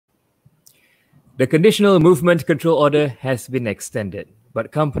The conditional movement control order has been extended,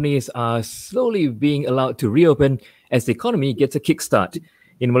 but companies are slowly being allowed to reopen as the economy gets a kickstart.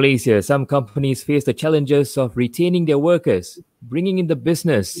 In Malaysia, some companies face the challenges of retaining their workers, bringing in the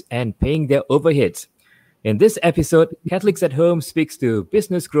business, and paying their overheads. In this episode, Catholics at Home speaks to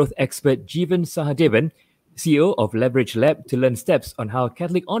business growth expert Jeevan Sahadevan, CEO of Leverage Lab, to learn steps on how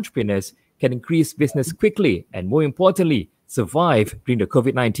Catholic entrepreneurs can increase business quickly and, more importantly, survive during the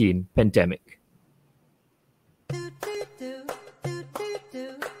COVID-19 pandemic.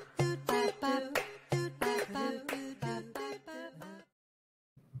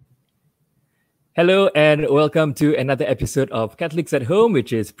 Hello and welcome to another episode of Catholics at Home,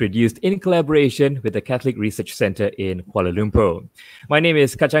 which is produced in collaboration with the Catholic Research Centre in Kuala Lumpur. My name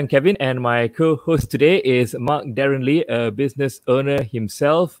is Kachang Kevin and my co-host today is Mark Darren Lee, a business owner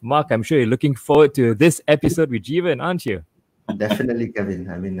himself. Mark, I'm sure you're looking forward to this episode with Jeevan, aren't you? Definitely, Kevin.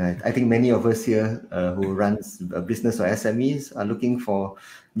 I mean, I think many of us here who runs a business or SMEs are looking for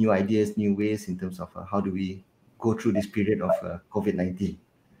new ideas, new ways in terms of how do we go through this period of COVID-19.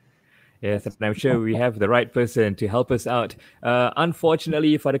 Yes, and I'm sure we have the right person to help us out.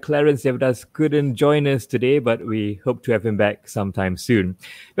 Unfortunately, Father Clarence Devdas couldn't join us today, but we hope to have him back sometime soon.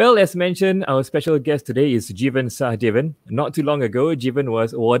 Well, as mentioned, our special guest today is Jeevan Sahadevan. Not too long ago, Jeevan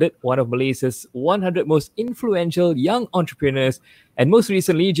was awarded one of Malaysia's 100 most influential young entrepreneurs. And most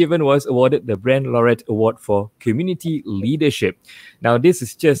recently, Jeevan was awarded the Brand Laureate Award for Community Leadership. Now, this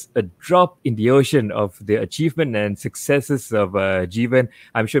is just a drop in the ocean of the achievement and successes of Jeevan.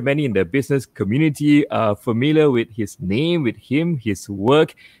 I'm sure many in the business community are familiar with his name, with him, his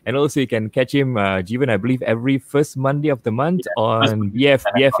work. And also you can catch him, Jeevan, I believe, every first Monday of the month on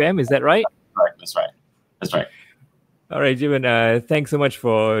BFM. Is that right? That's right. All right, Jeevan, thanks so much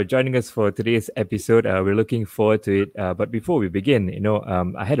for joining us for today's episode. We're looking forward to it. But before we begin,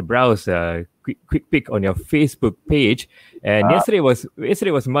 I had a browse, quick pick on your Facebook page, and yesterday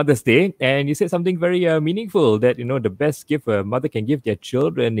was Mother's Day, and you said something very meaningful that the best gift a mother can give their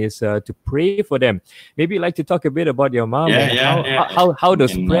children is to pray for them. Maybe you'd like to talk a bit about your mom how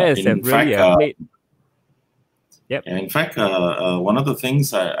those prayers have really played. Yep. In fact, one of the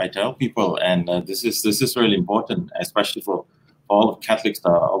things I tell people, and this is really important, especially for all of Catholics,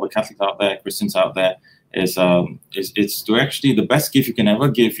 all the Catholics out there, Christians out there, is it's to actually the best gift you can ever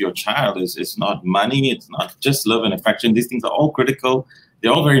give your child is not money, it's not just love and affection. These things are all critical,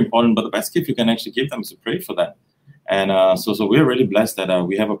 they're all very important, but the best gift you can actually give them is to pray for them. And so we're really blessed that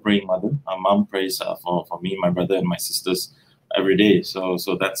we have a praying mother. Our mom prays for me, my brother, and my sisters every day. So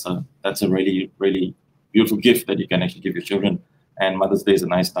that's a really, really beautiful gift that you can actually give your children, and Mother's Day is a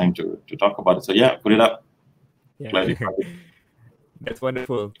nice time to talk about it. So put it up. Yeah. That's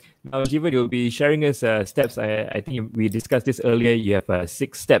wonderful. Now, Jeevan, you'll be sharing us steps. I think we discussed this earlier. You have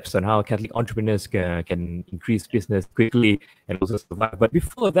 6 steps on how Catholic entrepreneurs can increase business quickly and also survive. But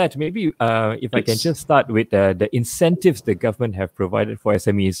before that, maybe if I can just start with the incentives the government have provided for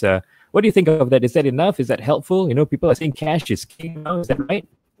SMEs. What do you think of that? Is that enough? Is that helpful? People are saying cash is king now. Is that right?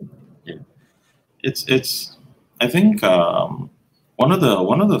 Yeah. It's I think one of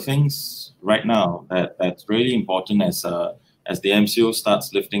the things right now that's really important as the MCO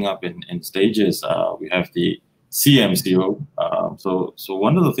starts lifting up in stages, we have the CMCO. So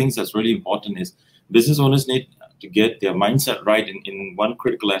one of the things that's really important is business owners need to get their mindset right in one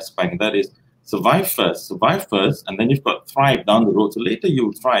critical aspect, and that is survive first, and then you've got thrive down the road. So later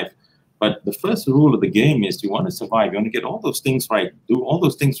you'll thrive. But the first rule of the game is you want to survive. You want to get all those things right, do all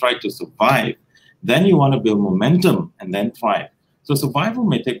those things right to survive. Then you want to build momentum and then thrive. So survival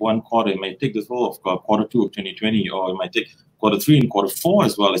may take 1 quarter. It may take the whole of quarter 2 of 2020, or it might take quarter 3 and quarter 4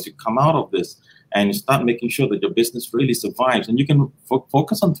 as well as you come out of this and you start making sure that your business really survives. And you can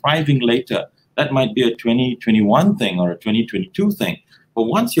focus on thriving later. That might be a 2021 thing or a 2022 thing. But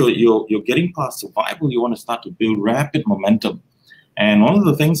once you're getting past survival, you want to start to build rapid momentum. And one of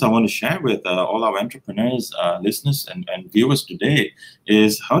the things I want to share with all our entrepreneurs, listeners, and viewers today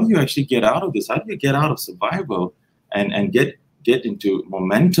is how do you actually get out of this? How do you get out of survival and get into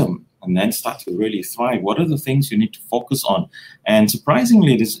momentum and then start to really thrive? What are the things you need to focus on? And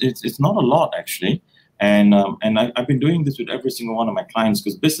surprisingly, it's not a lot actually. And I've been doing this with every single one of my clients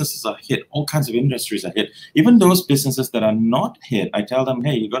because businesses are hit. All kinds of industries are hit. Even those businesses that are not hit, I tell them,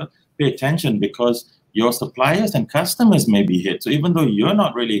 hey, you got to pay attention because your suppliers and customers may be hit. So even though you're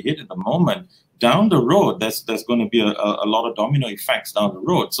not really hit at the moment, down the road, there's going to be a lot of domino effects down the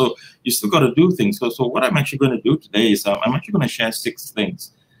road. So you still got to do things. So what I'm actually going to do today is I'm actually going to share 6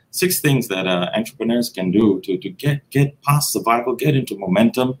 things. 6 things that entrepreneurs can do to get past survival, get into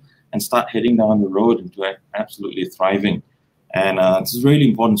momentum, and start heading down the road into absolutely thriving. And this is really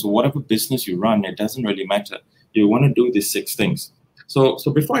important. So whatever business you run, it doesn't really matter. You want to do these 6 things. So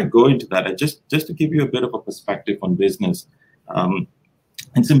before I go into that, just to give you a bit of a perspective on business, and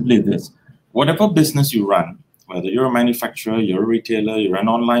simply this: whatever business you run, whether you're a manufacturer, you're a retailer, you're an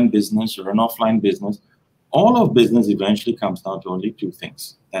online business, you're an offline business, all of business eventually comes down to only 2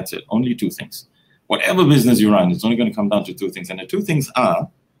 things. That's it, only 2 things. Whatever business you run, it's only going to come down to 2 things. And the 2 things are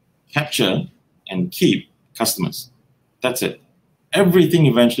capture and keep customers. That's it. Everything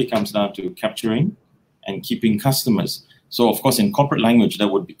eventually comes down to capturing and keeping customers. So, of course, in corporate language, that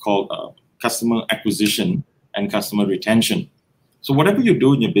would be called customer acquisition and customer retention. So whatever you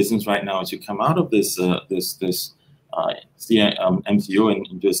do in your business right now, as you come out of this MCO and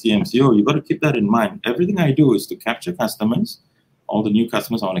into a CMCO, you've got to keep that in mind. Everything I do is to capture customers, all the new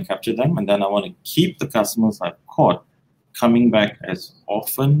customers, I want to capture them, and then I want to keep the customers I've caught coming back as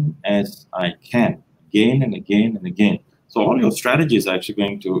often as I can, again and again and again. So all your strategies are actually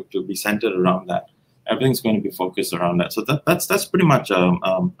going to be centered around that. Everything's going to be focused around that. So that's pretty much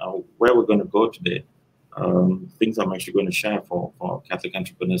where we're going to go today. Things I'm actually going to share for Catholic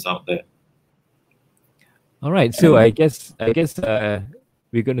entrepreneurs out there. All right. So I guess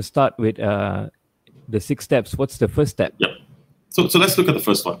we're going to start with the 6 steps. What's the first step? Yep. So let's look at the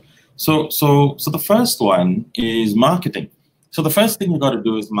first one. So the first one is marketing. So the first thing you got to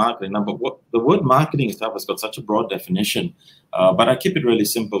do is marketing. Now, but the word marketing itself has got such a broad definition, but I keep it really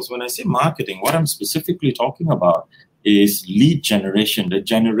simple. So when I say marketing, what I'm specifically talking about is lead generation, the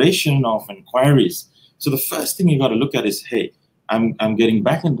generation of inquiries. So the first thing you got to look at is, hey, I'm getting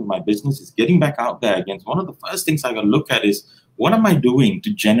back into my business. It's getting back out there again. One of the first things I got to look at is, what am I doing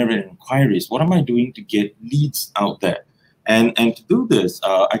to generate inquiries? What am I doing to get leads out there? And to do this,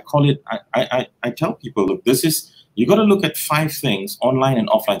 I call it, I tell people, look, you got to look at 5 things, online and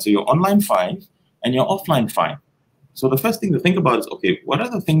offline. So your online 5 and your offline 5. So the first thing to think about is, okay, what are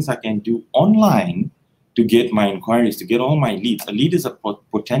the things I can do online to get my inquiries, to get all my leads? A lead is a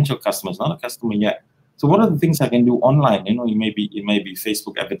potential customer, it's not a customer yet. So what are the things I can do online? You know, it may be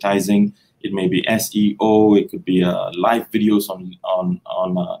Facebook advertising, it may be SEO, it could be live videos on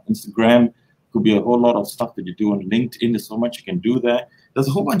Instagram, it could be a whole lot of stuff that you do on LinkedIn. There's so much you can do there. There's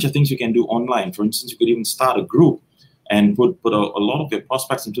a whole bunch of things you can do online. For instance, you could even start a group and put a lot of your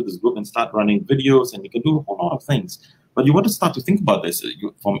prospects into this group and start running videos, and you can do a whole lot of things. But you want to start to think about this,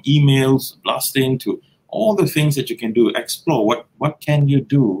 from emails, blasting, to all the things that you can do. Explore what can you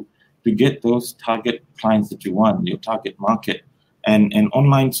do to get those target clients that you want, your target market, and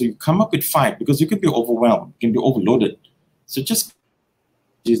online. So you come up with 5, because you can be overwhelmed, you can be overloaded. So just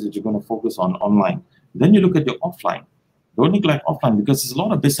that you're going to focus on online. Then you look at your offline. Don't neglect offline, because there's a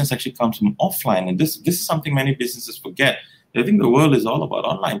lot of business actually comes from offline, and this is something many businesses forget. They think the world is all about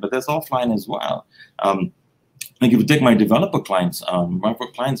online, but there's offline as well. Like if you take my developer clients,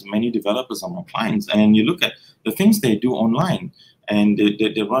 many developers are my clients, and you look at the things they do online, and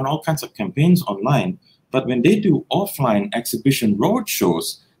they run all kinds of campaigns online. But when they do offline exhibition road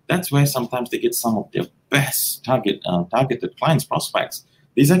shows, that's where sometimes they get some of their best targeted clients, prospects.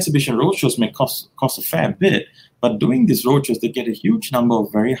 These exhibition roadshows may cost a fair bit, but doing these roadshows, they get a huge number of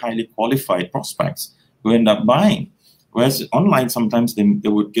very highly qualified prospects who end up buying. Whereas online, sometimes they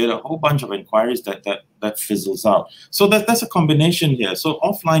would get a whole bunch of inquiries that fizzles out. So that's a combination here. So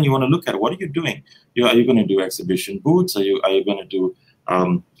offline, you want to look at, what are you doing? Are you going to do exhibition booths? Are you going to do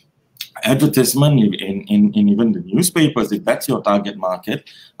advertisement in even the newspapers, if that's your target market?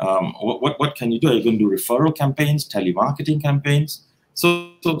 What can you do? Are you going to do referral campaigns, telemarketing campaigns?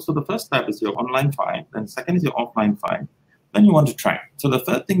 So the first step is your online 5, then second is your offline 5. Then you want to track. So the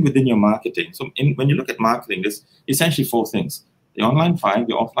third thing within your marketing, when you look at marketing, there's essentially 4 things. The online 5,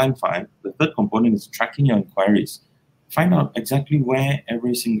 your offline 5, the third component is tracking your inquiries. Find out exactly where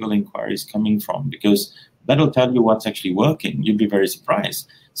every single inquiry is coming from, because that'll tell you what's actually working. You'll be very surprised.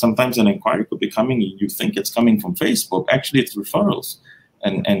 Sometimes an inquiry could be coming, you think it's coming from Facebook, actually it's referrals.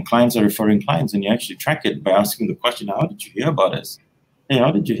 And clients are referring clients, and you actually track it by asking the question, how did you hear about us? Hey, how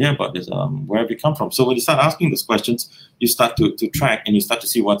did you hear about this? Where have you come from? So when you start asking these questions, you start to track, and you start to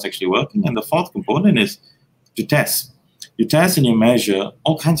see what's actually working. And the fourth component is to test. You test and you measure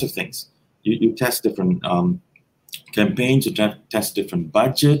all kinds of things. You test different campaigns, you test different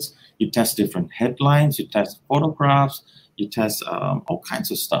budgets, you test different headlines, you test photographs, you test all kinds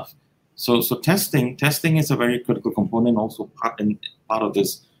of stuff. So testing is a very critical component, also part of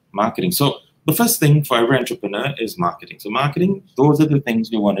this marketing. So the first thing for every entrepreneur is marketing. So marketing, those are the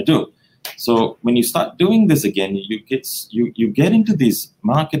things you want to do. So when you start doing this again, you get into these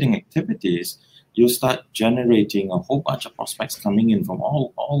marketing activities, you start generating a whole bunch of prospects coming in from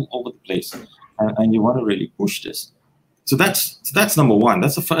all over the place. And you want to really push this. So that's number one.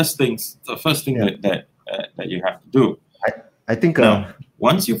 That's the first thing. That you have to do. I think now,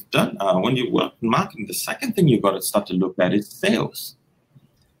 once you've done when you work in marketing, the second thing you've got to start to look at is sales.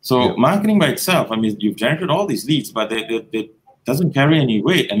 So marketing by itself, I mean, you've generated all these leads, but they doesn't carry any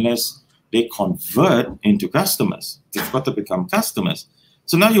weight unless they convert into customers. They've got to become customers.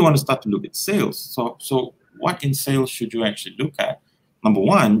 So now you want to start to look at sales. So what in sales should you actually look at? Number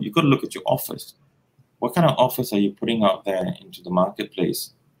one, you've got to look at your offers. What kind of offers are you putting out there into the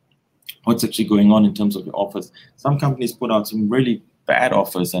marketplace? What's actually going on in terms of your offers? Some companies put out some really bad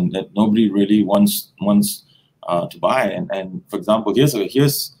offers and that nobody really wants to buy. And for example, here's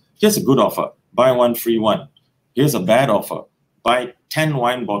a good offer: buy one free one. Here's a bad offer: buy 10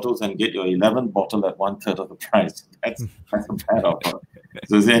 wine bottles and get your 11th bottle at 1/3 of the price. That's a bad offer.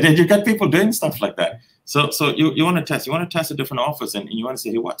 So you got people doing stuff like that. So you want to test. You want to test the different offers, and you want to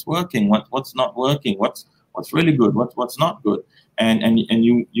say, hey, what's working, what's not working, what's really good, what's not good, and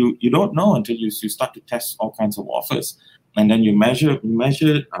you don't know until you start to test all kinds of offers, and then you measure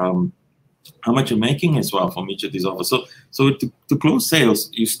how much you're making as well from each of these offers. So to close sales,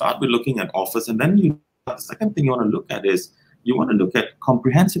 you start with looking at offers, and then the second thing you want to look at is you want to look at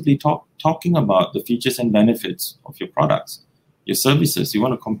comprehensively talking about the features and benefits of your products, your services. You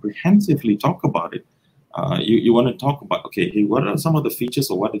want to comprehensively talk about it. You want to talk about, okay, hey, what are some of the features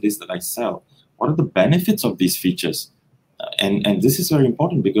or what it is that I sell? What are the benefits of these features? And this is very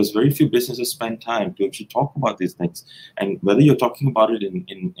important because very few businesses spend time to actually talk about these things. And whether you're talking about it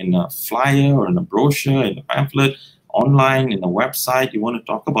in a flyer or in a brochure, in a pamphlet, online, in a website, you want to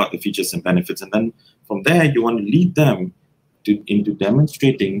talk about the features and benefits. And then from there, you want to lead them into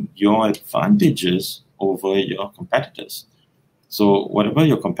demonstrating your advantages over your competitors. So whatever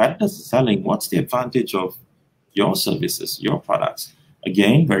your competitors are selling, what's the advantage of your services, your products?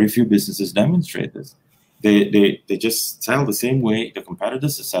 Again, very few businesses demonstrate this. They just sell the same way the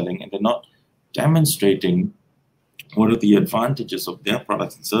competitors are selling, and they're not demonstrating what are the advantages of their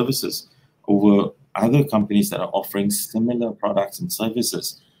products and services over other companies that are offering similar products and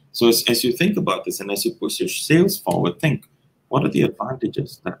services. So as you think about this and as you push your sales forward, think, what are the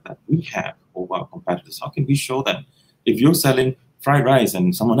advantages that we have over our competitors? How can we show them? If you're selling fried rice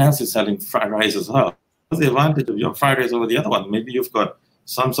and someone else is selling fried rice as well, what's the advantage of your fried rice over the other one? Maybe you've got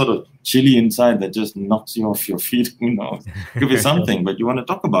some sort of chili inside that just knocks you off your feet. Who knows? Could be something, but you want to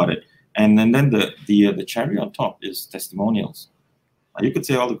talk about it. And then the cherry on top is testimonials. You could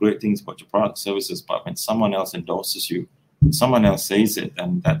say all the great things about your product, services, but when someone else endorses you, when someone else says it,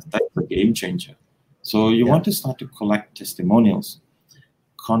 and that's a game changer. So you want to start to collect testimonials.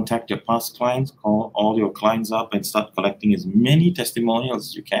 Contact your past clients, call all your clients up and start collecting as many testimonials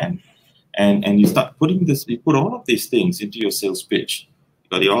as you can. And you start you put all of these things into your sales pitch.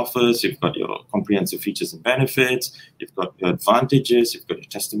 You've got the offers, you've got your comprehensive features and benefits, you've got your advantages, you've got your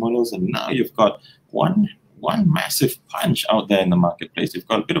testimonials, and now you've got one massive punch out there in the marketplace. You've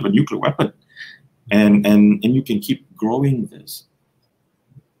got a bit of a nuclear weapon. And you can keep growing this.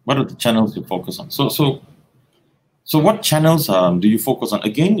 What are the channels you focus on? So what channels do you focus on?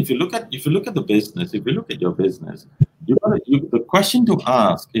 Again, if you look at the business, if you look at your business, the question to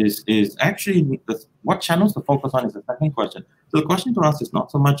ask is actually what channels to focus on is the second question. So the question to ask is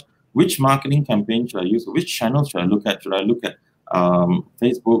not so much which marketing campaign should I use, or which channel should I look at? Should I look at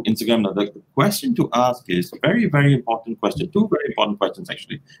Facebook, Instagram? No, the question to ask is a very, very important question. Two very important questions,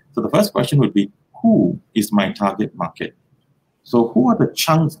 actually. So the first question would be, who is my target market? So who are the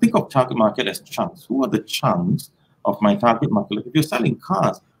chunks? Think of target market as chunks. Who are the chunks of my target market? Like if you're selling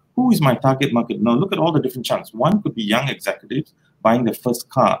cars, who is my target market? Now look at all the different chunks. One could be young executives buying their first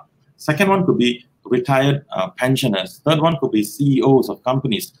car. Second one could be retired pensioners. Third one could be CEOs of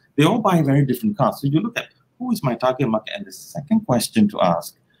companies. They all buy very different cars. So you look at who is my target market? And the second question to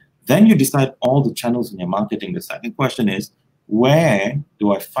ask, then you decide all the channels in your marketing. The second question is, where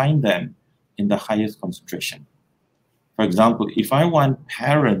do I find them in the highest concentration? For example, if I want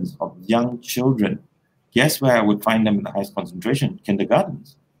parents of young children, guess where I would find them in the highest concentration?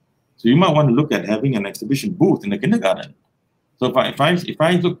 Kindergartens. So you might want to look at having an exhibition booth in the kindergarten. So if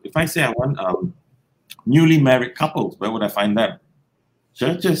I say I want newly married couples, where would I find them?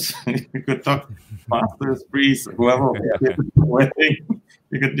 Churches. You could talk pastors, priests, whoever. You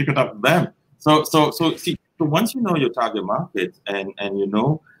could talk to them. So once you know your target market and you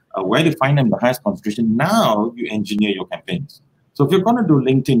know where to find them the highest concentration, now you engineer your campaigns. So if you're going to do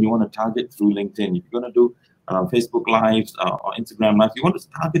LinkedIn, you want to target through LinkedIn. If you're going to do Facebook Lives or Instagram Lives, you want to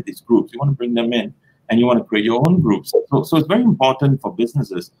target these groups. You want to bring them in, and you want to create your own groups. So it's very important for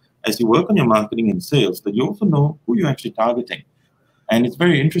businesses as you work on your marketing and sales that you also know who you're actually targeting. And it's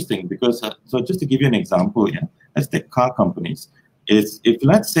very interesting because, so just to give you an example, let's take car companies. If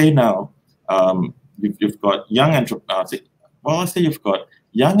let's say now you've got young entrepreneurs, let's say you've got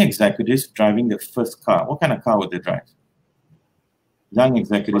young executives driving their first car. What kind of car would they drive? Young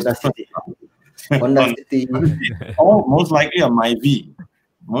executives. Honda City. Or most likely a Myvi.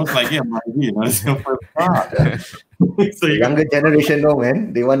 It's your first car. So the younger generation, no,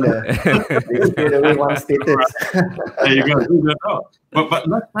 man. They want they straight away want status. There you go. But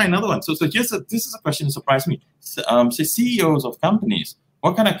let's try another one. So this is a question that surprised me. Say CEOs of companies,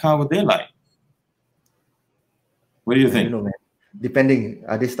 what kind of car would they like? What do you think? I don't know, man. Depending,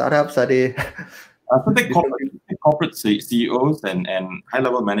 are they startups? Are they? So they corporate CEOs and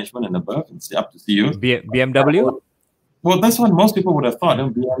high-level management and above, and up to CEOs. BMW? Well, that's what most people would have thought.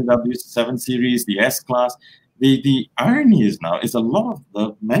 BMW 7 Series, the S-Class. The irony is now,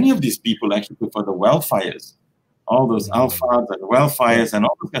 many of these people actually prefer the Wellfires. All those Alphas and Wellfires and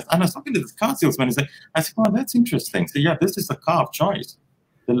all those guys. And I was talking to this car salesman, I said, oh, that's interesting. So yeah, this is a car of choice.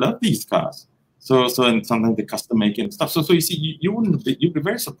 They love these cars. So and sometimes they custom make it and stuff. So you see, you'd be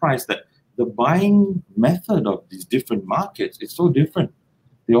very surprised that the buying method of these different markets is so different.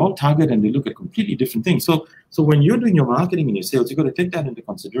 They all target and they look at completely different things. So when you're doing your marketing and your sales, you've got to take that into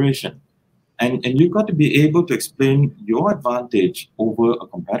consideration. And you've got to be able to explain your advantage over a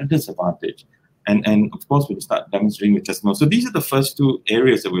competitor's advantage. And of course, when you start demonstrating with testimonials. So these are the first two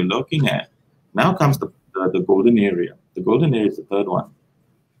areas that we're looking at. Now comes the golden area. The golden area is the third one.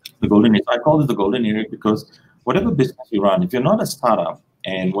 The golden area. I call it the golden area because whatever business you run, if you're not a startup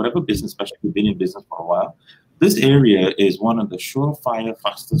and whatever business, especially if you've been in business for a while, this area is one of the surefire,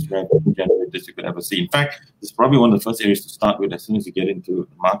 fastest revenue generators you could ever see. In fact, it's probably one of the first areas to start with as soon as you get into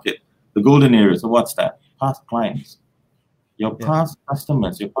the market. The golden area. So what's that? Past clients. Your past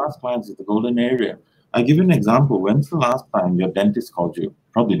customers, your past clients is the golden area. I'll give you an example. When's the last time your dentist called you?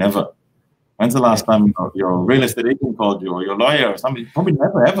 Probably never. When's the last time your real estate agent called you or your lawyer or something? Probably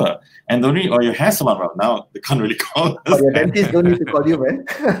never, ever. And or your hair salon, well, now they can't really call us. Your dentist don't need to call you, man.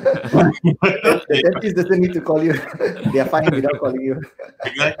 The dentist doesn't need to call you. They are fine without calling you.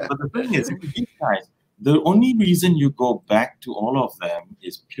 Exactly. But the thing is, these guys, the only reason you go back to all of them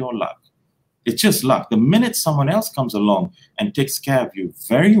is pure luck. It's just luck. The minute someone else comes along and takes care of you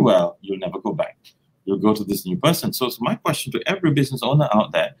very well, you'll never go back. You'll go to this new person. So my question to every business owner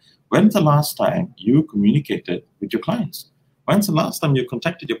out there, when's the last time you communicated with your clients? When's the last time you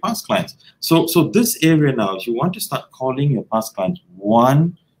contacted your past clients? So this area now, if you want to start calling your past clients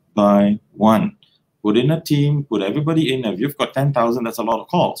one by one, put in a team, put everybody in. If you've got 10,000, that's a lot of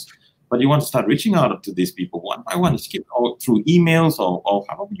calls. But you want to start reaching out to these people one by one, skip through emails or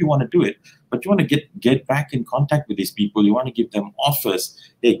however you want to do it. But you want to get back in contact with these people. You want to give them offers.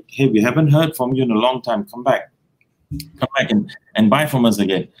 Hey, we haven't heard from you in a long time. Come back and buy from us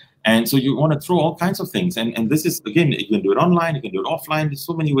again. And so you want to throw all kinds of things. And this is, again, you can do it online, you can do it offline. There's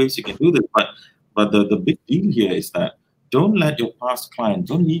so many ways you can do this. But the big deal here is that don't leave your past clients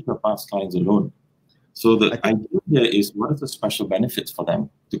alone. So the idea is, what are the special benefits for them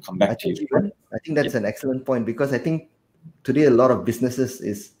to come back to you? I think that's an excellent point, because I think today a lot of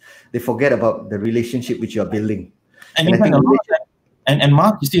businesses they forget about the relationship which you're building. And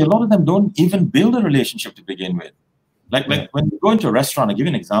Mark, you see, a lot of them don't even build a relationship to begin with. Like when you go into a restaurant, I'll give you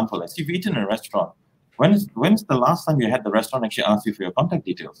an example. Like, if you've eaten in a restaurant, when's the last time you had the restaurant actually ask you for your contact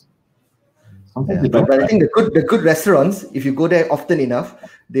details? But I think the good restaurants, if you go there often enough,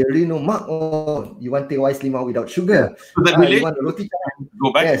 they already know, Mark, you want teh wise limau without sugar. So that you want roti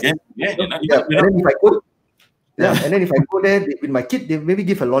go back again. And then if I go there with my kid, they maybe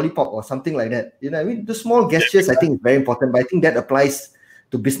give a lollipop or something like that. You know what I mean? The small gestures, I think, is very important. But I think that applies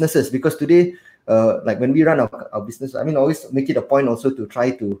to businesses, because today, like when we run our business, I mean, always make it a point also to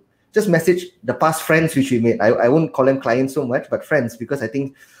try to just message the past friends which we made. I won't call them clients so much, but friends, because I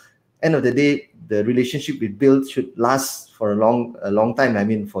think end of the day, the relationship we build should last for a long time. I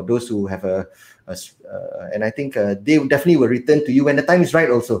mean, for those who have and I think they definitely will return to you when the time is right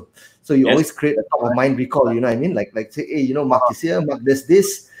also. So you always create a top of mind recall, you know what I mean? Like say, hey, you know, Mark is here, Mark does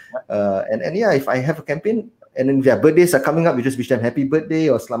this. And yeah, if I have a campaign, and then their birthdays are coming up, we just wish them happy birthday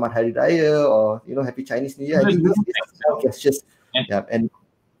or Selamat Hari Raya or, you know, Happy Chinese New Year. I think this is gestures. Yeah.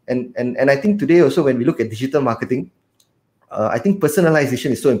 And I think today also, when we look at digital marketing, I think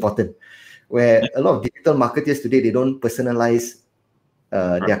personalization is so important, where a lot of digital marketers today, they don't personalize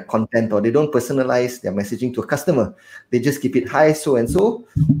their content, or they don't personalize their messaging to a customer. They just keep it high, so-and-so.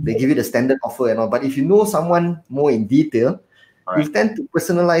 They give you the standard offer and all. But if you know someone more in detail, you tend to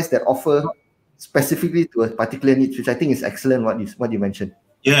personalize that offer specifically to a particular need, which I think is excellent what you mentioned.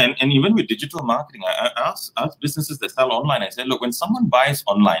 Yeah, and even with digital marketing, I ask businesses that sell online, I said, look, when someone buys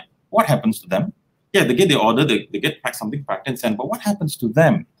online, what happens to them? Yeah, they get the order, they get something packed and sent, but what happens to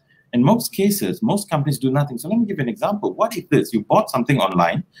them? In most cases, most companies do nothing. So let me give you an example. What if this? You bought something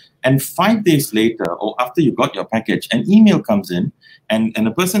online, and 5 days later, or after you got your package, an email comes in, and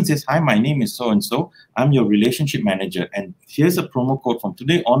the person says, hi, my name is so-and-so. I'm your relationship manager, and here's a promo code from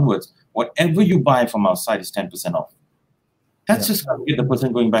today onwards. Whatever you buy from our site is 10% off. That's just going to get the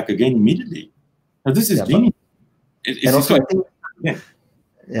person going back again immediately. Now, this is genius. And also,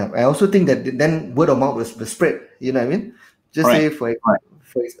 I also think that then word of mouth will spread. You know what I mean? Just say for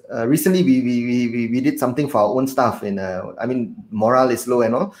recently we did something for our own staff. I mean, morale is low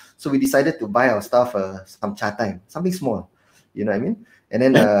and all, so we decided to buy our staff some chat time, something small. You know what I mean? And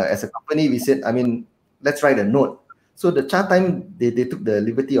then as a company, we said, I mean, let's write a note. So the chat time, they took the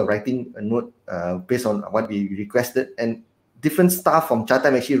liberty of writing a note based on what we requested, and different staff from chat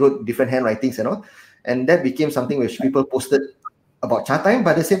time actually wrote different handwritings and all, and that became something which people posted about chat time,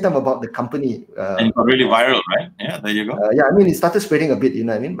 but at the same time about the company. And it got really viral, right? Yeah, there you go. I mean, it started spreading a bit, you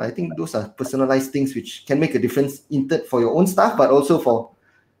know what I mean? But I think those are personalized things which can make a difference for your own staff, but also for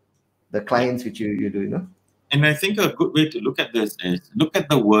the clients which you do, you know? And I think a good way to look at this is look at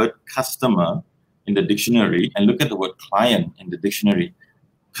the word customer in the dictionary and look at the word client in the dictionary.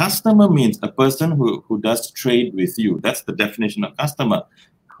 Customer means a person who does trade with you. That's the definition of customer.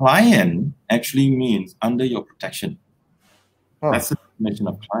 Client actually means under your protection. That's the definition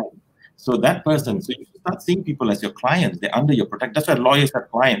of client. So that person, so you start seeing people as your clients. They're under your protection. That's why lawyers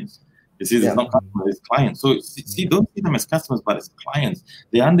have clients. You see, it's not customers, it's clients. So see, don't see them as customers, but as clients.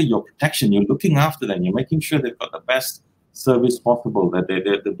 They're under your protection. You're looking after them. You're making sure they've got the best service possible, that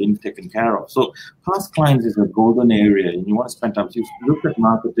they're being taken care of. So past clients is a golden area, and you want to spend time. So we've looked at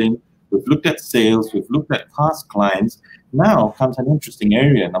marketing, we've looked at sales, we've looked at past clients. Now comes an interesting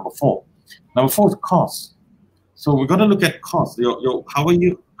area, number 4. Number 4 is cost. So we've got to look at cost.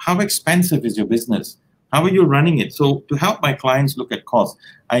 How expensive is your business? How are you running it? So to help my clients look at cost,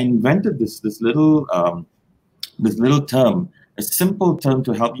 I invented this little term, a simple term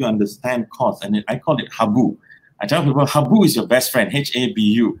to help you understand cost, and I call it Habu. I tell people Habu is your best friend,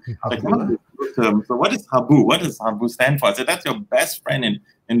 Habu. So what is Habu? What does Habu stand for? I said that's your best friend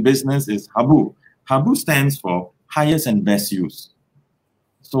in business is Habu. Habu stands for highest and best use.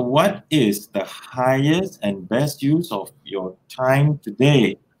 So what is the highest and best use of your time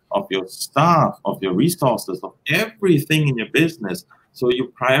today, of your staff, of your resources, of everything in your business? So you're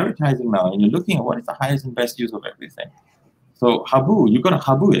prioritizing now, and you're looking at what is the highest and best use of everything. So Habu, you got to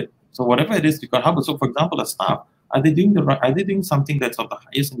Habu it. So whatever it is, you got Habu. So for example, a staff, are they doing something that's of the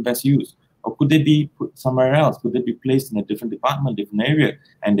highest and best use? Or could they be put somewhere else? Could they be placed in a different department, different area,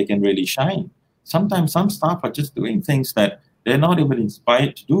 and they can really shine? Sometimes some staff are just doing things that they're not even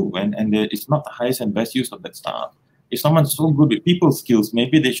inspired to do, and it's not the highest and best use of that staff. If someone's so good with people skills,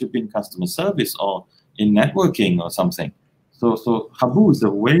 maybe they should be in customer service or in networking or something. So Habu is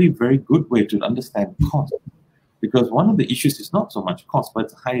a very, very good way to understand cost, because one of the issues is not so much cost, but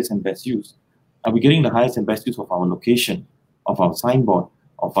it's the highest and best use. Are we getting the highest and best use of our location, of our signboard,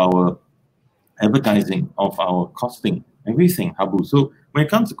 of our advertising, of our costing, everything, Habu. So when it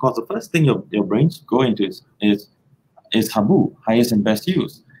comes to cost, the first thing your brains go into is Habu, highest and best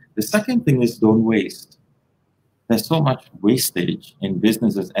use. The second thing is don't waste. There's so much wastage in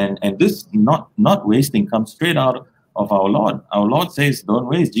businesses, and this not wasting comes straight out of our Lord. Our Lord says don't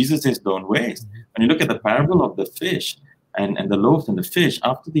waste. Jesus says don't waste. When you look at the parable of the fish and the loaves and the fish,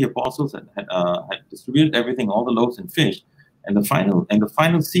 after the apostles had distributed everything, all the loaves and fish, and the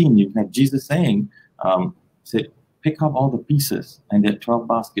final scene, you have Jesus saying, said, pick up all the pieces, and there are 12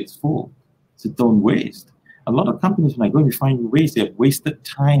 baskets full. So don't waste. A lot of companies, when I go and find waste, they have wasted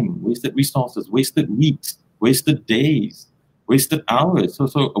time, wasted resources, wasted weeks, wasted days, wasted hours,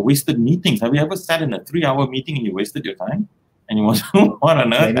 so wasted meetings. Have you ever sat in a 3-hour meeting and you wasted your time? And you want what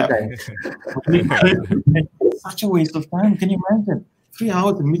on earth happened? It's such a waste of time. Can you imagine? 3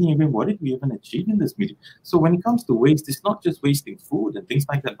 hours in meeting, even what did we even achieve in this meeting? So when it comes to waste, it's not just wasting food and things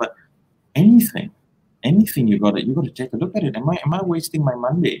like that, but anything you got to take a look at it. Am I wasting my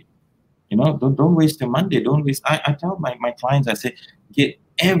Monday? Don't waste your Monday. Don't waste. I tell my clients, I say, get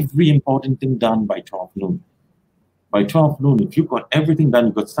every important thing done by 12 noon. By 12 noon, if you've got everything done,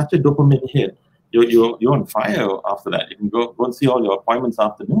 you've got such a dopamine hit, you're on fire after that. You can go and see all your appointments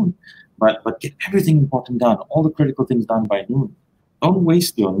after noon, but get everything important done, all the critical things done by noon. Don't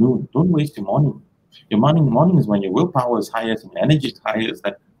waste your noon. Don't waste your morning. Your morning is when your willpower is highest and energy is highest.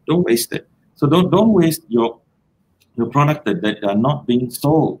 That don't waste it. So don't waste your product that are not being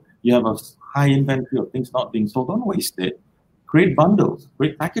sold. You have a high inventory of things not being sold. Don't waste it. create bundles,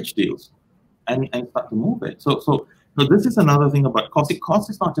 create package deals, and start to move it. So this is another thing about cost. Cost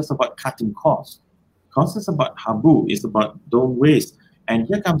is not just about cutting costs. Cost is about habu. It's about don't waste. And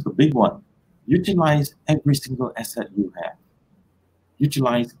here comes the big one. Utilize every single asset you have.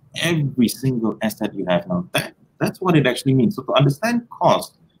 Utilize every single asset you have. Now, that's what it actually means. So to understand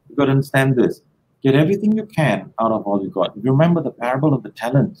cost, you've got to understand this. Get everything you can out of all you got. Remember the parable of the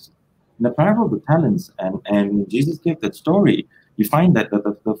talents. In the parable of the talents, and Jesus gave that story, you find that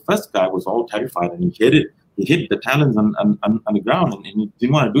the first guy was all terrified and he hid it. He hid the talents on the ground and he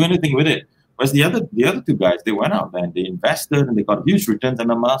didn't want to do anything with it. Whereas the other two guys, they went out there and they invested and they got huge returns, and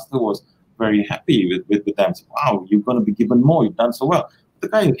the master was very happy with them. So, wow, you're going to be given more. You've done so well. The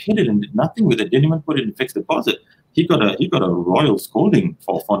guy who hid it and did nothing with it, didn't even put it in fixed deposit. He got a royal scolding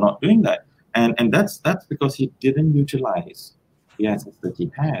for not doing that. And that's because he didn't utilize the assets that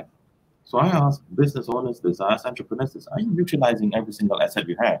he had. So I ask business owners this, I ask entrepreneurs this, are you utilizing every single asset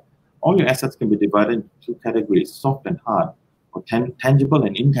you have? All your assets can be divided into two categories, soft and hard, or tangible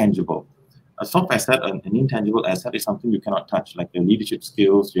and intangible. A soft asset, an intangible asset, is something you cannot touch, like your leadership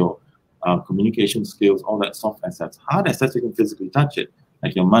skills, your communication skills, all that soft assets. Hard assets, you can physically touch it,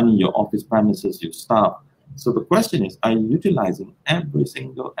 like your money, your office premises, your staff. So the question is, are you utilizing every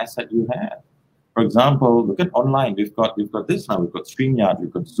single asset you have? For example, look at online. We've got this now. We've got StreamYard.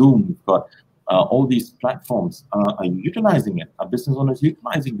 We've got Zoom. We've got all these platforms. Are you utilizing it? Are business owners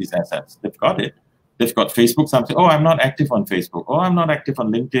utilizing these assets? They've got it. They've got Facebook. Some say, "Oh, I'm not active on Facebook. Oh, I'm not active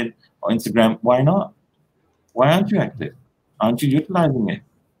on LinkedIn or Instagram." Why not? Why aren't you active? Aren't you utilizing it?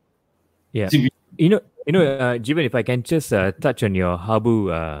 Yeah. See, Jeevan, if I can just touch on your Habu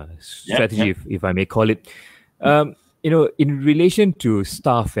strategy, if I may call it. In relation to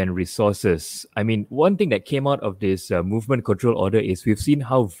staff and resources, I mean, one thing that came out of this movement control order is we've seen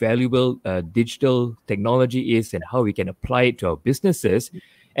how valuable digital technology is and how we can apply it to our businesses.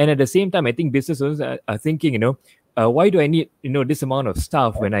 And at the same time, I think business owners are thinking, why do I need, this amount of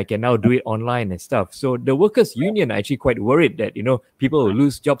staff when I can now do it online and stuff? So the workers' union are actually quite worried that, people will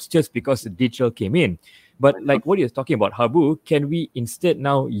lose jobs just because the digital came in. But like what you're talking about, Habu, can we instead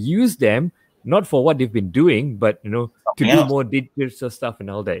now use them not for what they've been doing, but to do more digital stuff and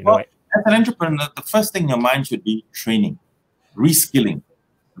all that. As an entrepreneur, the first thing in your mind should be training, reskilling,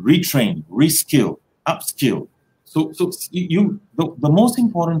 retrain, reskill, upskill. So the most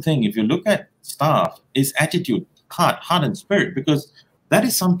important thing, if you look at staff, is attitude, heart and spirit, because that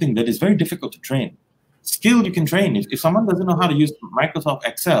is something that is very difficult to train. Skill you can train. If someone doesn't know how to use Microsoft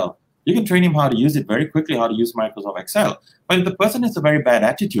Excel, you can train him how to use it very quickly, how to use Microsoft Excel. But if the person has a very bad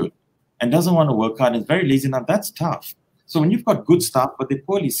attitude and doesn't want to work hard and is very lazy, now that's tough. So when you've got good staff, but they're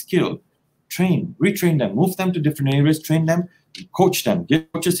poorly skilled, train, retrain them, move them to different areas, train them, coach them,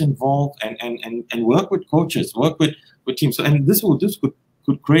 get coaches involved, and work with coaches, work with teams. So, and this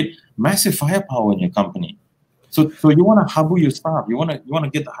could create massive firepower in your company. So you want to habu your staff. You want to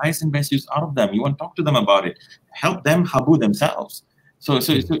get the highest and best use out of them. You want to talk to them about it, help them habu themselves. So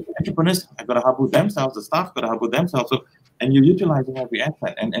entrepreneurs have got to habu themselves. The staff got to habu themselves. So, and you're utilizing every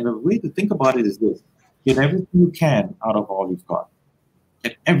asset. And the way to think about it is this: get everything you can out of all you've got.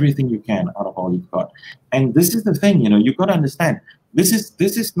 Get everything you can out of all you've got. And this is the thing, you've got to understand. This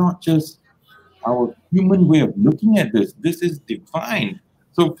is not just our human way of looking at this. This is divine.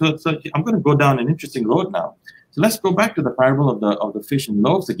 So I'm going to go down an interesting road now. So let's go back to the parable of the fish and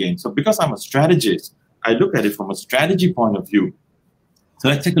loaves again. So because I'm a strategist, I look at it from a strategy point of view. So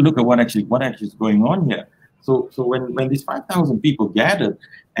let's take a look at what actually is going on here. So when these 5,000 people gathered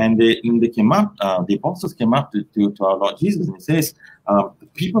and they came up, the apostles came up to our Lord Jesus, and he says, the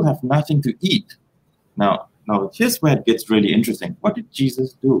people have nothing to eat. Now here's where it gets really interesting. What did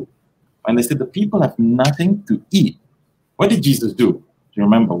Jesus do? When they said the people have nothing to eat, what did Jesus do? Do you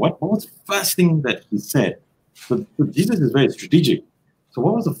remember? What was the first thing that he said? So Jesus is very strategic. So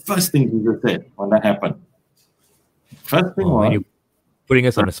what was the first thing Jesus said when that happened? First thing was... You're putting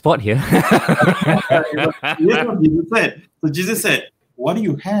us on the spot here. Here's what Jesus said. So Jesus said, what do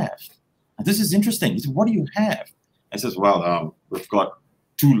you have? And this is interesting. He said, what do you have? I says, well, we've got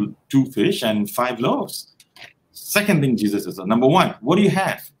two fish and 5 loaves. Second thing Jesus says, number 1, what do you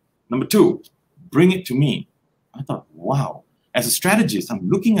have? Number 2, bring it to me. I thought, wow. As a strategist, I'm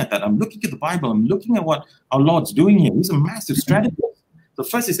looking at that. I'm looking at the Bible. I'm looking at what our Lord's doing here. He's a massive strategist. So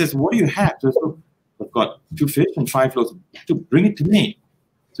first he says, what do you have? So we've got 2 fish and 5 loaves. To bring it to me.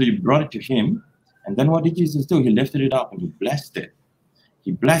 So you brought it to him. And then what did Jesus do? He lifted it up and he blessed it.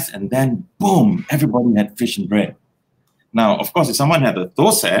 He blessed, and then boom, everybody had fish and bread. Now, of course, if someone had a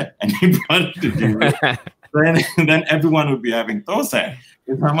dosa and he brought it to Jesus, then everyone would be having dosa.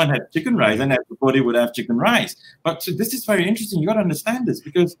 If someone had chicken rice, then everybody would have chicken rice. But so this is very interesting. You got to understand this,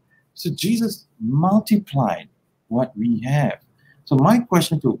 because so Jesus multiplied what we have. So my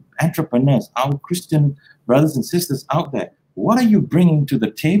question to entrepreneurs, our Christian brothers and sisters out there, what are you bringing to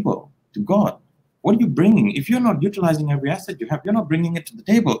the table to God? What are you bringing? If you're not utilizing every asset you have, you're not bringing it to the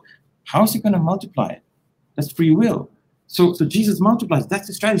table. How's he going to multiply it? That's free will. So Jesus multiplies. That's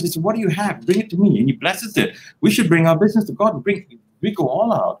the strategy. So what do you have? Bring it to me. And he blesses it. We should bring our business to God. We go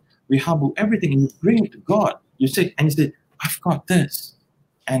all out. We humble everything and you bring it to God. You say, I've got this.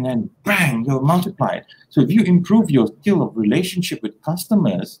 And then bang, you're multiplied. So if you improve your skill of relationship with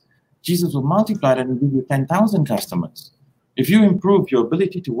customers, Jesus will multiply that and give you 10,000 customers. If you improve your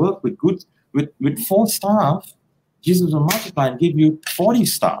ability to work with 4 staff, Jesus will multiply and give you 40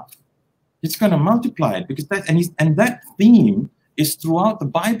 staff. It's going to multiply it because that theme is throughout the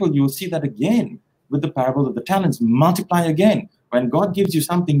Bible. You'll see that again with the parable of the talents. Multiply again. When God gives you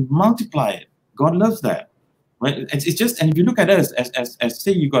something, multiply it. God loves that. Right? It's just, and if you look at us as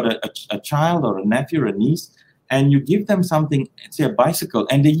say you got a child or a nephew or a niece, and you give them something, say a bicycle,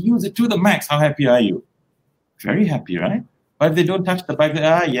 and they use it to the max, how happy are you? Very happy, right? But if they don't touch the bike,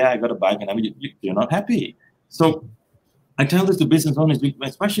 I got a bike, and you're not happy. So I tell this to business owners,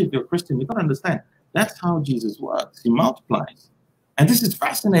 especially if you're a Christian, you've got to understand that's how Jesus works. He multiplies. And this is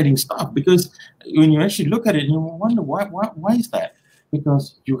fascinating stuff, because when you actually look at it, you wonder why is that?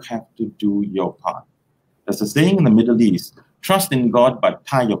 Because you have to do your part. There's a saying in the Middle East, trust in God, but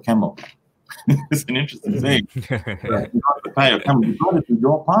tie your camel. It's an interesting saying. Tie your camel. You've got to do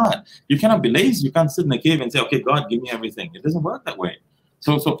your part. You cannot be lazy. You can't sit in a cave and say, okay, God, give me everything. It doesn't work that way.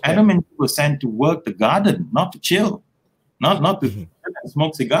 So Adam and Eve were sent to work the garden, not to chill. Not to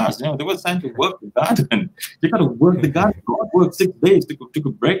smoke cigars. They were sent to work the garden. You got to work the garden. God worked 6 days, took a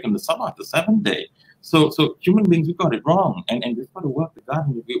break on the Sabbath, the 7th day. So human beings, we got it wrong, and we've got to work the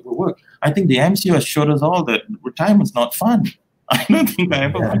garden. We work. I think the MCO has showed us all that retirement's not fun. I don't think I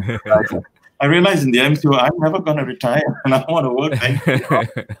ever want to retire. I realize in the MCO, I'm never going to retire, and I want to work. I'm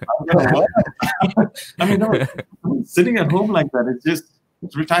going to work. I mean, sitting at home like that, it's just.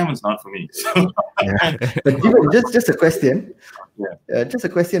 Retirement's not for me. But just a question. Just a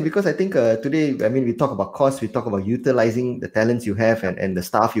question, because I think today, we talk about costs, we talk about utilizing the talents you have and the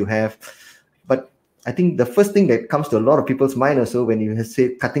staff you have. But I think the first thing that comes to a lot of people's mind also when you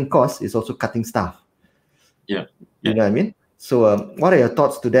say cutting costs is also cutting staff. Yeah. You know what I mean? So what are your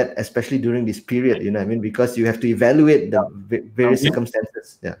thoughts to that, especially during this period, you know what I mean? Because you have to evaluate the various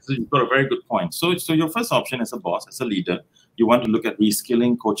circumstances. Yeah. So you've got a very good point. So your first option as a boss, as a leader, you want to look at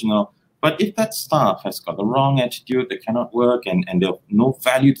reskilling, coaching. But if that staff has got the wrong attitude, they cannot work, and they have no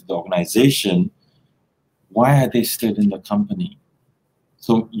value to the organization, why are they still in the company?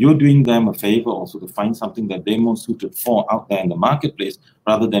 So you're doing them a favor also to find something that they're more suited for out there in the marketplace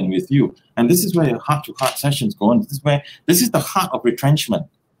rather than with you. And this is where your heart-to-heart sessions go on. This is the heart of retrenchment.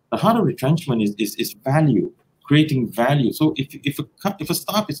 The heart of retrenchment is value, creating value. So if a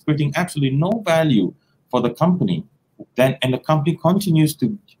staff is creating absolutely no value for the company, then and the company continues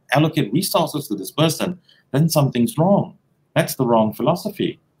to allocate resources to this person, then something's wrong. That's the wrong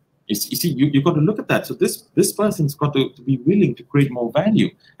philosophy. You see, you've got to look at that. So this person's got to be willing to create more value.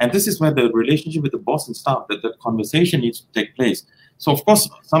 And this is where the relationship with the boss and staff, that conversation needs to take place. So of course,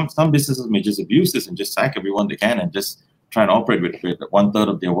 some businesses may just abuse this and just sack everyone they can and just try and operate with 1/3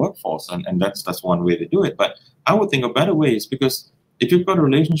 of their workforce. And that's one way to do it. But I would think a better way is, because if you've got a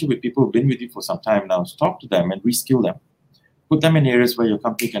relationship with people who've been with you for some time now, talk to them and reskill them. Put them in areas where your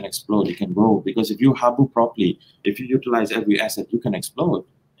company can explode, you can grow. Because if you harbor properly, if you utilize every asset, you can explode.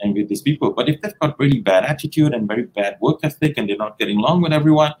 And with these people. But if they've got really bad attitude and very bad work ethic and they're not getting along with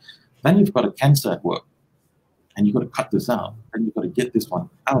everyone, then you've got a cancer at work. And you've got to cut this out. And you've got to get this one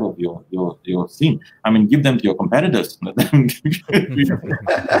out of your scene. Give them to your competitors. Good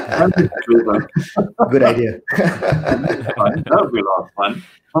idea. That would be a lot of fun.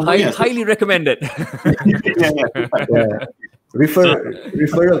 Highly recommended.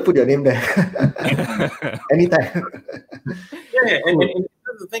 Referral, put your name there. Anytime. And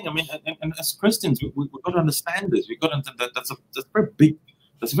that's the thing. And as Christians, we've got to understand this. We've got to understand that that's a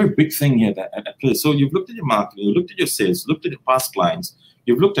very big thing here at play. So you've looked at your marketing, you looked at your sales, looked at your past clients,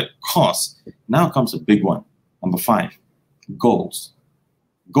 you've looked at costs. Now comes a big one. Number 5, goals.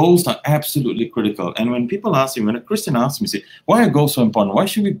 Goals are absolutely critical. And when people ask me, when a Christian asks me, say, why are goals so important? Why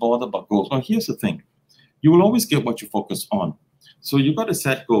should we bother about goals? Well, here's the thing. You will always get what you focus on. So you've got to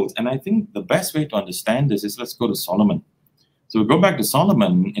set goals. And I think the best way to understand this is, let's go to Solomon. So we go back to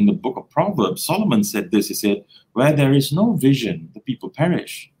Solomon in the book of Proverbs. Solomon said this. He said, where there is no vision, the people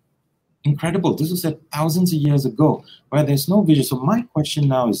perish. Incredible. This was said thousands of years ago, where there's no vision. So my question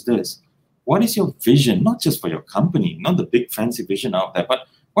now is this. What is your vision, not just for your company, not the big fancy vision out there, but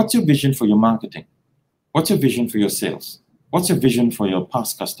what's your vision for your marketing? What's your vision for your sales? What's your vision for your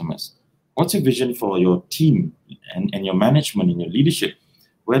past customers? What's your vision for your team and your management and your leadership?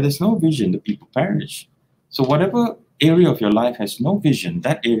 Where there's no vision, the people perish. So whatever area of your life has no vision,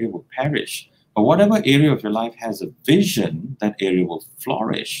 that area will perish. But whatever area of your life has a vision, that area will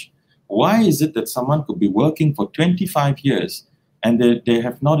flourish. Why is it that someone could be working for 25 years and they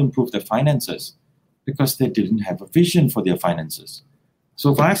have not improved their finances? Because they didn't have a vision for their finances.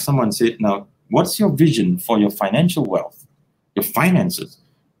 So if I ask someone, say, now, what's your vision for your financial wealth, your finances?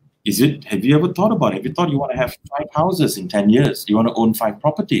 Have you ever thought about it? Have you thought you want to have 5 houses in 10 years? You want to own 5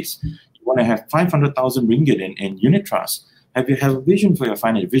 properties? You want to have 500,000 ringgit in unit trust? Have you have a vision for your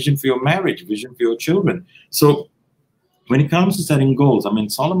finance, vision for your marriage, vision for your children? So when it comes to setting goals, I mean,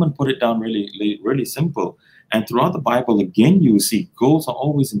 Solomon put it down really simple. And throughout the Bible, again, you see goals are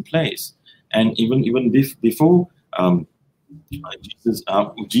always in place. And even before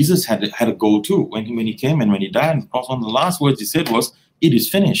Jesus had a goal too. When he came and when he died on the cross, one of the last words he said was, "It is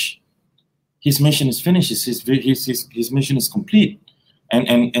finished." His mission is finished. His mission is complete.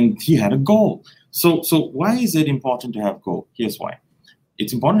 And he had a goal. So why is it important to have goals? Here's why.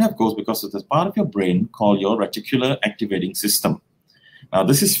 It's important to have goals because there's part of your brain called your reticular activating system. Now,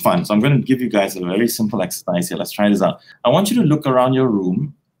 this is fun. So I'm going to give you guys a very simple exercise here. Let's try this out. I want you to look around your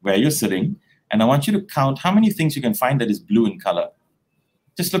room where you're sitting, and I want you to count how many things you can find that is blue in color.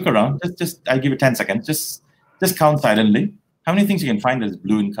 Just look around. I'll give you 10 seconds. Just count silently. How many things you can find that is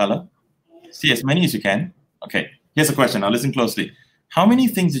blue in color? See as many as you can. Okay. Here's a question. Now listen closely. How many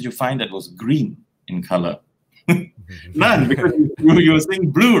things did you find that was green in color? None, because you were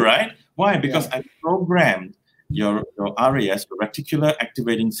saying blue, right? Why? Because I programmed your RAS, your reticular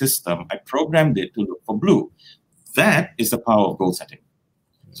activating system. I programmed it to look for blue. That is the power of goal setting.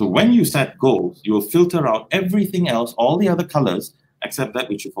 So when you set goals, you will filter out everything else, all the other colors, except that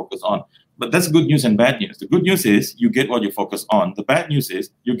which you focus on. But that's good news and bad news. The good news is you get what you focus on. The bad news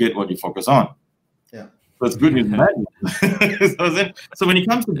is you get what you focus on. Yeah. So it's good news and bad news. So when it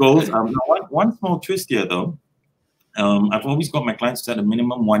comes to goals, one small twist here though, I've always got my clients to set a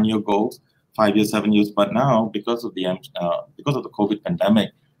minimum 1-year goals, 5 years, 7 years. But now because of the COVID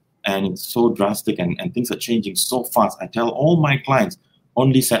pandemic, and it's so drastic and things are changing so fast, I tell all my clients,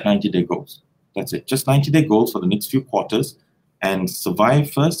 only set 90-day goals. That's it. Just 90-day goals for the next few quarters and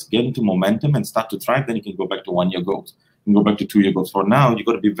survive first, get into momentum and start to thrive. Then you can go back to 1-year goals. You can go back to 2-year goals. For now, you've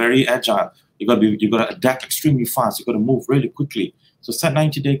got to be very agile. You got to adapt extremely fast. You've got to move really quickly. So set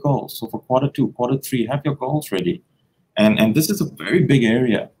 90-day goals. So for quarter 2, quarter 3, have your goals ready. And this is a very big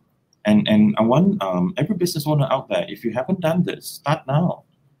area. And I want every business owner out there, if you haven't done this, start now.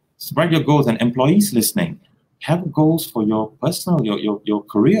 Write your goals. And employees listening, have goals for your personal, your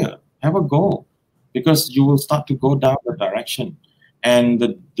career. Have a goal, because you will start to go down the direction. And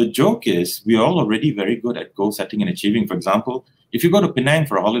the joke is, we are all already very good at goal setting and achieving. For example, if you go to Penang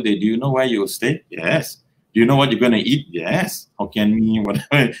for a holiday, do you know where you will stay? Yes. Do you know what you're going to eat? Yes. Hokkien mee,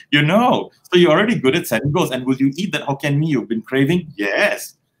 whatever. You know. So you're already good at setting goals. And will you eat that Hokkien mee you've been craving?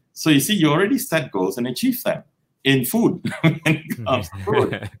 Yes. So you see, you already set goals and achieve them in food.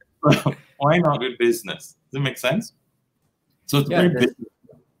 Food. So why not with business? Does it make sense? So it's very business.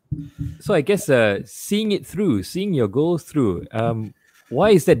 So I guess seeing it through, seeing your goals through,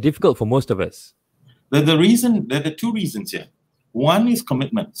 why is that difficult for most of us? There are 2 reasons here. One is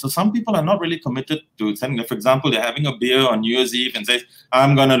commitment. So some people are not really committed to something. For example, they're having a beer on New Year's Eve and says,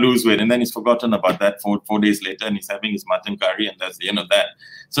 I'm going to lose weight. And then he's forgotten about that 4 days later, and he's having his mutton curry, and that's the end of that.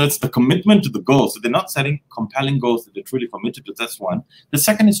 So it's the commitment to the goal. So they're not setting compelling goals that they're truly committed to. That's one. The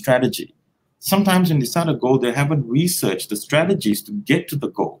second is strategy. Sometimes when they start a goal, they haven't researched the strategies to get to the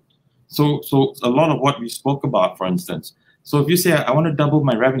goal. So a lot of what we spoke about, for instance. So if you say, I want to double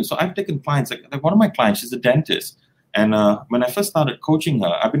my revenue. So I've taken clients, like one of my clients, she's a dentist. And when I first started coaching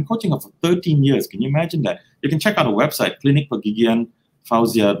her, I've been coaching her for 13 years. Can you imagine that? You can check out her website,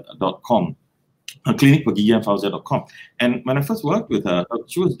 clinicpergigianfauzia.com. clinicpergigianfauzia.com. And when I first worked with her,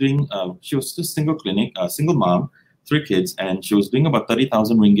 she was just single clinic, single mom, 3 kids, and she was doing about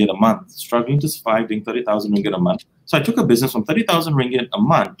 30,000 ringgit a month, struggling to survive, doing 30,000 ringgit a month. So I took her business from 30,000 ringgit a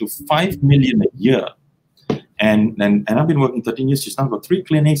month to 5 million a year. And I've been working 13 years. She's now got 3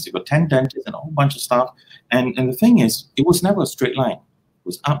 clinics, she's got 10 dentists and a whole bunch of stuff. And the thing is, it was never a straight line. It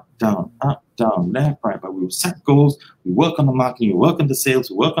was up, down, left, right. But we set goals, we work on the marketing, we work on the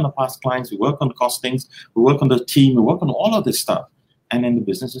sales, we work on the past clients, we work on the costings, we work on the team, we work on all of this stuff. And then the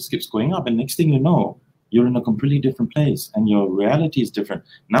business just keeps going up. And next thing you know, you're in a completely different place and your reality is different.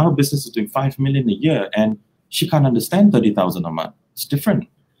 Now her business is doing 5 million a year and she can't understand 30,000 a month. It's different.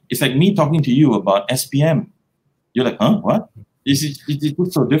 It's like me talking to you about SPM. You're like, huh, what?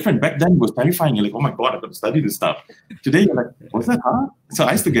 It's so different. Back then it was terrifying. You're like, oh my God, I've got to study this stuff. Today you're like, what's that, huh? So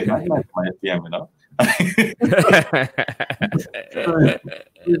I used to get 99 for my SPM, you know?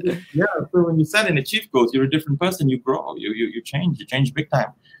 So when you set and achieve goals, you're a different person. You grow, you change big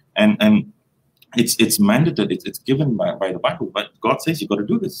time, and it's mandated. It's given by the Bible. But God says you got to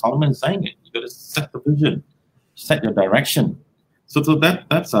do this. Solomon is saying it. You got to set the vision, set your direction. So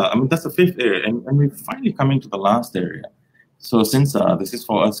that's the fifth area, and we're finally coming to the last area. So since this is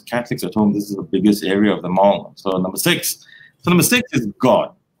for us Catholics at home, this is the biggest area of them all. So number six is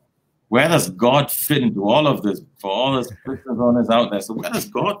God. Where does God fit into all of this? For all us business owners out there, so where does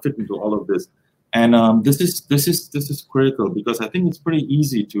God fit into all of this? And this is critical, because I think it's pretty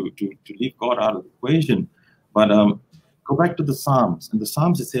easy to leave God out of the equation. But go back to the Psalms. In the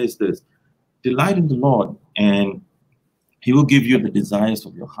Psalms it says this: delight in the Lord, and He will give you the desires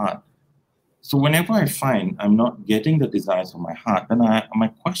of your heart. So whenever I find I'm not getting the desires of my heart, then my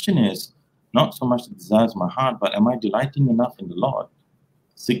question is not so much the desires of my heart, but am I delighting enough in the Lord?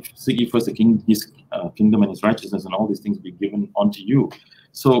 Seek ye first His kingdom and His righteousness, and all these things be given unto you.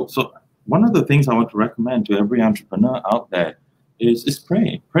 So one of the things I want to recommend to every entrepreneur out there is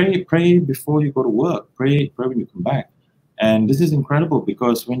pray. Pray before you go to work. Pray when you come back. And this is incredible,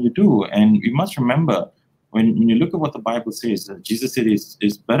 because when you do, and you must remember, when you look at what the Bible says, Jesus said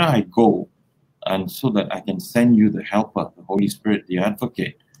it's better I go, and so that I can send you the helper, the Holy Spirit, the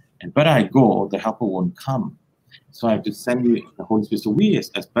advocate. And better I go, or the helper won't come. So I have to send you the Holy Spirit. So we, as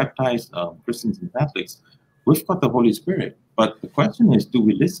baptized Christians and Catholics, we've got the Holy Spirit. But the question is, do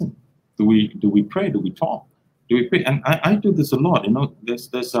we listen? Do we pray? Do we talk? Do we pray? And I do this a lot. You know, there's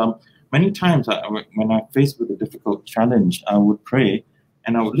many times when I'm faced with a difficult challenge, I would pray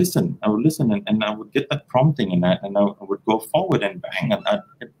and I would listen. And I would get that prompting, and I would go forward and bang, and I'd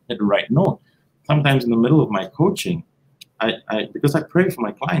hit the right note. Sometimes in the middle of my coaching, because I pray for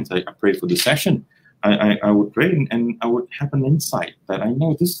my clients, I pray for the session. I would pray and I would have an insight that I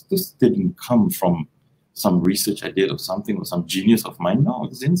know this didn't come from some research I did or something, or some genius of mine. No,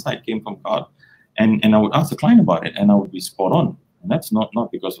 this insight came from God. And I would ask the client about it, and I would be spot on. And that's not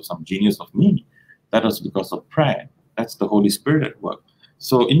because of some genius of me. That was because of prayer. That's the Holy Spirit at work.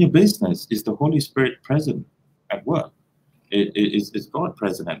 So in your business, is the Holy Spirit present at work? Is God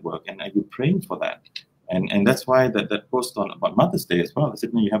present at work? And are you praying for that? And that's why that post about Mother's Day as well. I said,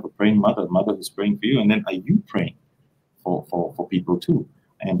 you have a praying mother who's praying for you. And then are you praying for people too,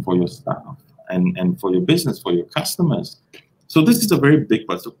 and for your staff, and for your business, for your customers? So this is a very big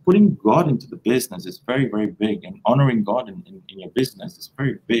part. So putting God into the business is very, very big, and honoring God in your business is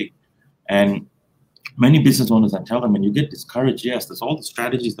very big. And many business owners, I tell them, when you get discouraged, yes, there's all the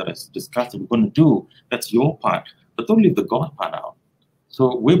strategies that I discussed that we're going to do. That's your part. But don't leave the God part out.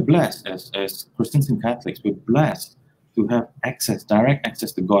 So we're blessed as Christians and Catholics. We're blessed to have direct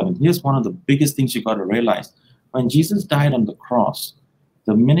access to God. And here's one of the biggest things you got to realize. When Jesus died on the cross,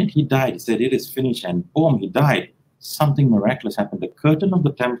 the minute he died, he said, it is finished, and boom, he died. Something miraculous happened. The curtain of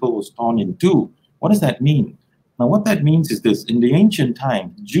the temple was torn in two. What does that mean? Now, what that means is this. In the ancient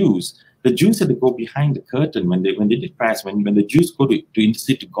time, the Jews had to go behind the curtain when they did prayers. When the Jews go to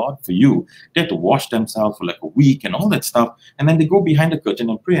intercede to God for you, they had to wash themselves for like a week and all that stuff. And then they go behind the curtain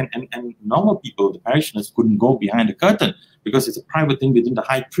and pray. And normal people, the parishioners, couldn't go behind the curtain because it's a private thing between the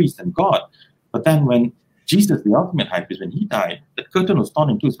high priest and God. But then when Jesus, the ultimate high priest, when he died, that curtain was torn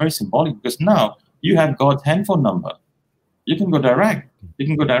in two. It's very symbolic, because now you have God's handphone number. You can go direct. You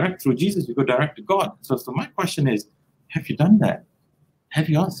can go direct through Jesus. You go direct to God. So my question is, have you done that? Have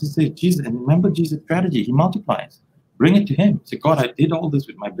you asked? Say, Jesus, and remember Jesus' strategy. He multiplies. Bring it to him. Say, God, I did all this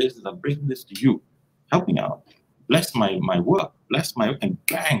with my business. I'm bringing this to you. Help me out. Bless my work. Bless my, and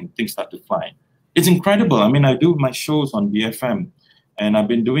bang, things start to fly. It's incredible. I mean, I do my shows on BFM, and I've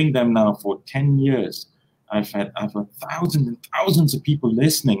been doing them now for 10 years. I've had thousands and thousands of people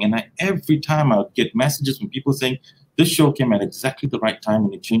listening, and every time I would get messages from people saying, this show came at exactly the right time,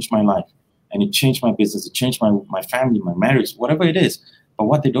 and it changed my life, and it changed my business, it changed my family, my marriage, whatever it is. But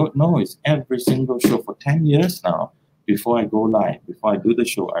what they don't know is every single show for 10 years now, before I go live, before I do the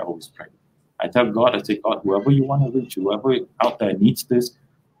show, I always pray. I tell God, I say, God, whoever you want to reach, whoever out there needs this,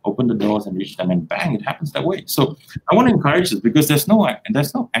 open the doors and reach them, and bang, it happens that way. So I want to encourage this, because there's no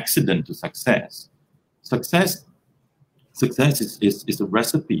accident to success. Success is a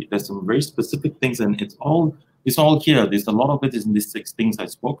recipe. There's some very specific things, and it's all here. There's a lot of it is in these 6 things I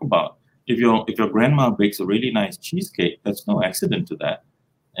spoke about. If your grandma bakes a really nice cheesecake, there's no accident to that.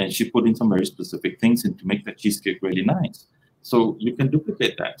 and she put in some very specific things in to make the cheesecake really nice. So you can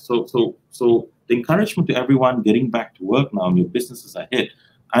duplicate that. So the encouragement to everyone getting back to work now, and your businesses are hit.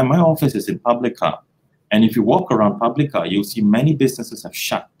 My office is in Publica, and if you walk around Publica, you'll see many businesses have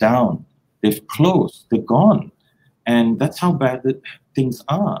shut down. They've closed. They're gone, and that's how bad things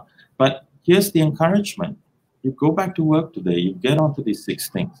are. But here's the encouragement: you go back to work today. You get onto these 6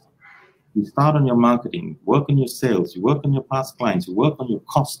 things. You start on your marketing, work on your sales, you work on your past clients, you work on your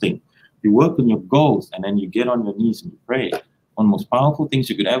costing, you work on your goals, and then you get on your knees and you pray. One of the most powerful things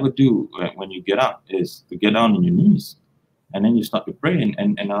you could ever do when you get up is to get down on your knees. And then you start to pray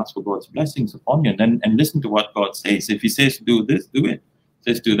and ask for God's blessings upon you, and listen to what God says. If He says do this, do it. If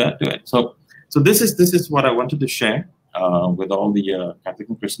He says do that, do it. So this is what I wanted to share with all the Catholic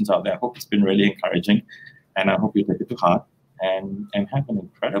and Christians out there. I hope it's been really encouraging, and I hope you take it to heart and have an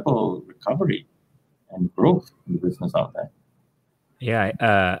incredible recovery and growth in the business out there.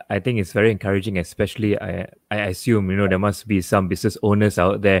 Yeah, I think it's very encouraging, especially I assume, there must be some business owners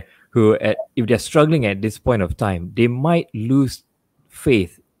out there who, if they're struggling at this point of time, they might lose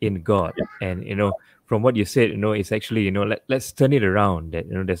faith in God. Yeah. And, from what you said, it's actually, let's turn it around. That,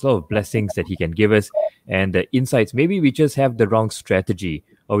 there's a lot of blessings that He can give us, and the insights. Maybe we just have the wrong strategy,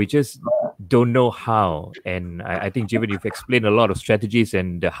 or we just don't know how. And I think, Jeevan, you've explained a lot of strategies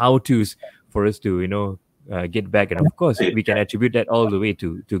and the how-tos for us to, get back. And of course, we can attribute that all the way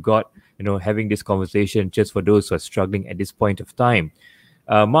to God, having this conversation just for those who are struggling at this point of time.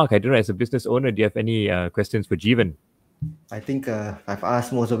 Mark, I don't know, as a business owner, do you have any questions for Jeevan? I think I've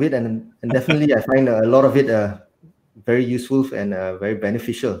asked most of it, and definitely I find a lot of it very useful and very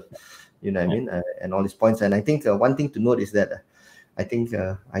beneficial, and all these points. And I think one thing to note is that I think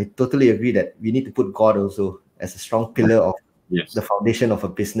I totally agree that we need to put God also as a strong pillar of the foundation of a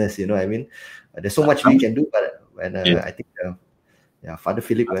business. There's so much we can do, but I think Father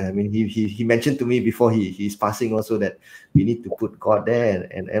Philip, he mentioned to me before he's passing also that we need to put God there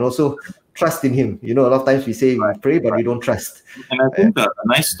and also trust in Him. A lot of times we say we pray, but we don't trust. And I think a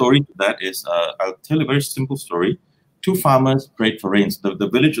nice story to that is, I'll tell a very simple story. 2 farmers prayed for rains. The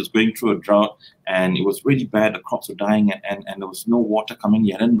village was going through a drought, and it was really bad. The crops were dying, and there was no water coming.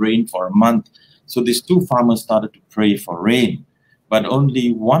 It hadn't rained for a month. So these 2 farmers started to pray for rain. But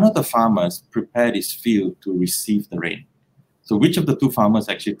only one of the farmers prepared his field to receive the rain. So which of the 2 farmers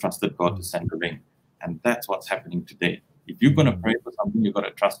actually trusted God to send the rain? And that's what's happening today. If you're going to pray for something, you've got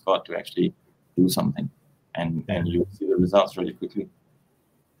to trust God to actually do something. And you'll see the results really quickly.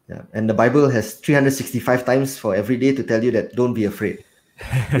 Yeah, and the Bible has 365 times for every day to tell you that don't be afraid.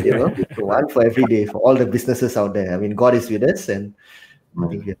 So one for every day, for all the businesses out there. God is with us, and I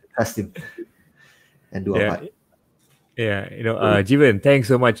think we have to trust Him and do our part. Yeah, Jeevan, thanks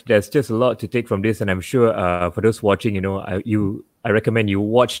so much. There's just a lot to take from this, and I'm sure for those watching, I recommend you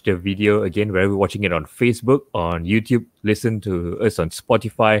watch the video again, wherever you're watching it on Facebook, on YouTube, listen to us on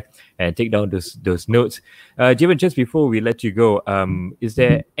Spotify, and take down those notes. Jeevan, just before we let you go, is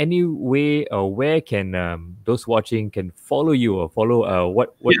there any way or where can those watching can follow you or follow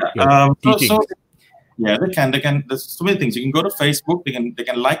what teachings? They can. There's so many things. You can go to Facebook. They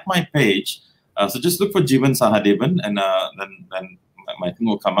can like my page. So just look for Jeevan Sahadevan, and then my thing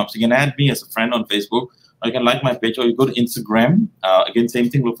will come up. So you can add me as a friend on Facebook, or you can like my page, or you go to Instagram. Again, same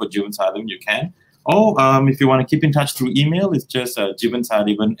thing. Look for Jeevan Sahadevan. You can. Or if you want to keep in touch through email, it's just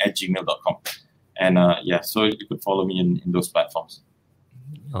jeevansahadevan@gmail.com. And so you could follow me in those platforms.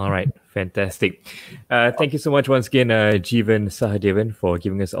 All right, fantastic. Thank you so much once again, Jeevan Sahadevan, for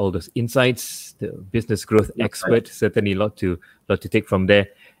giving us all those insights. The business growth expert, certainly a lot to take from there.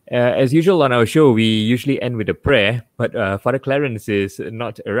 As usual on our show, we usually end with a prayer, but Father Clarence is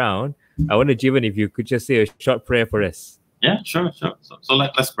not around. I wonder, Jeevan, if you could just say a short prayer for us. Yeah, sure. So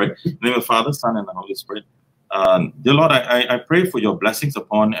let's pray. In the name of the Father, Son, and the Holy Spirit. Dear Lord, I pray for your blessings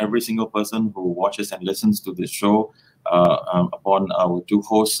upon every single person who watches and listens to this show, upon our 2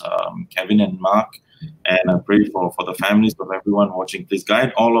 hosts, Kevin and Mark. And I pray for the families of everyone watching. Please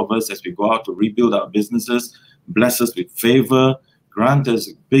guide all of us as we go out to rebuild our businesses. Bless us with favor. Grant us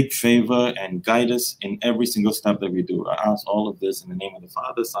big favor and guide us in every single step that we do. I ask all of this in the name of the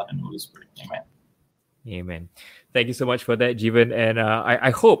Father, Son, and Holy Spirit. Amen. Amen. Thank you so much for that, Jeevan. And I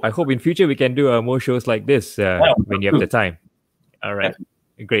hope in future we can do more shows like this when you have the time. All right.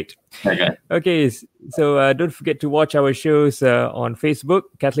 Great. Okay, so don't forget to watch our shows on Facebook,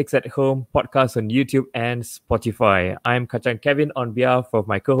 Catholics at Home, podcast on YouTube and Spotify. I'm Kacang Kevin on behalf of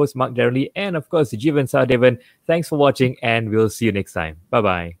my co-host Mark Darrenly and of course Jeevan Sahadevan. Thanks for watching and we'll see you next time.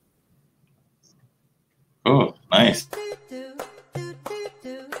 Bye-bye. Oh, nice.